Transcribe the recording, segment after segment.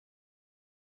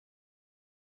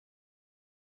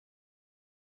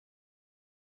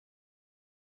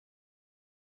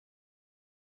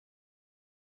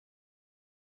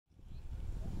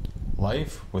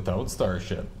Life without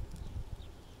Starship.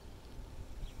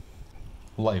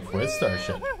 Life with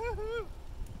Starship.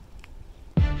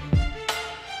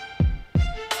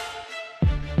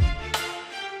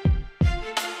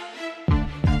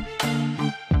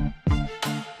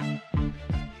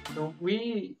 So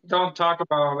we don't talk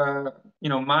about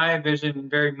my vision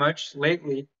very much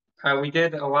lately. We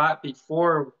did a lot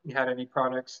before we had any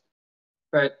products,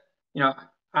 but you know,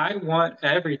 I want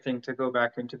everything to go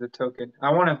back into the token.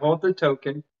 I want to hold the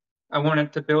token. I want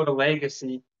it to build a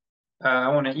legacy. I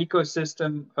want an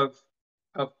ecosystem of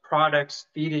products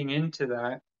feeding into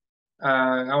that.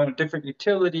 I want different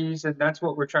utilities, and that's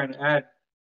what we're trying to add.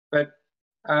 But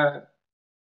uh,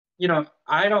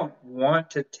 I don't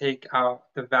want to take out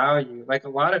the value. Like a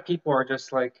lot of people are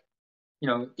just like,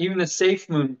 even the Safe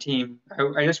Moon team.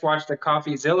 I just watched the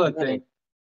CoffeeZilla thing,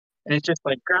 and it's just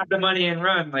like grab the money and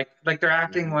run. Like they're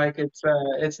acting like it's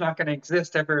not going to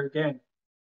exist ever again.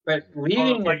 But Oh, it's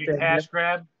leaving like it a there, cash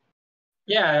grab?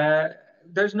 yeah,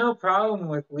 there's no problem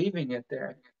with leaving it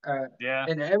there. Yeah.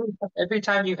 And every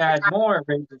time you add more, it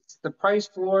raises the price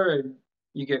floor, and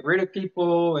you get rid of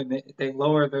people, and they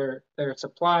lower their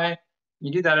supply.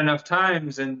 You do that enough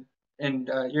times, and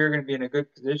you're going to be in a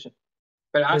good position.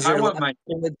 But Because I you're want left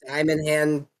my with diamond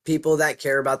hand people that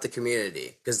care about the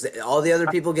community. Because all the other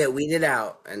people get weeded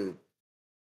out, and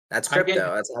that's I get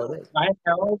crypto. That's how it is. I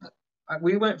held.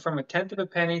 We went from a tenth of a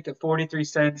penny to 43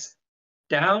 cents,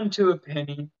 down to a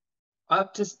penny,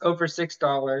 up to over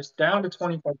 $6, down to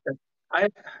 25 cents. I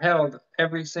held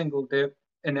every single dip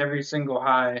and every single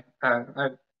high. I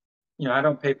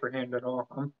don't pay per hand at all.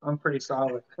 I'm pretty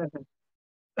solid.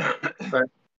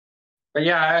 But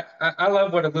yeah, I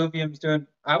love what Illuvium's doing.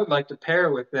 I would like to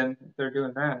pair with them if they're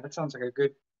doing that. That sounds like a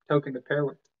good token to pair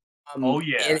with. Oh,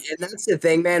 yeah. And that's the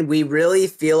thing, man. We really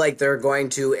feel like they're going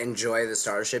to enjoy the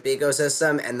Starship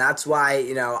ecosystem. And that's why,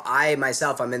 I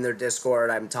myself, I'm in their Discord.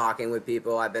 I'm talking with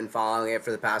people. I've been following it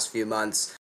for the past few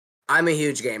months. I'm a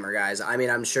huge gamer, guys. I mean,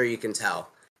 I'm sure you can tell.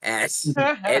 And it's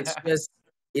just,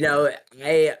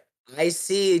 I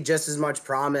see just as much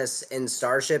promise in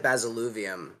Starship as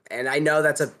Illuvium. And I know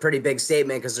that's a pretty big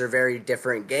statement because they're very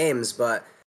different games, but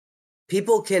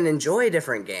people can enjoy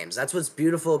different games. That's what's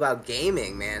beautiful about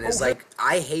gaming, man. Is like,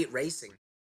 I hate racing.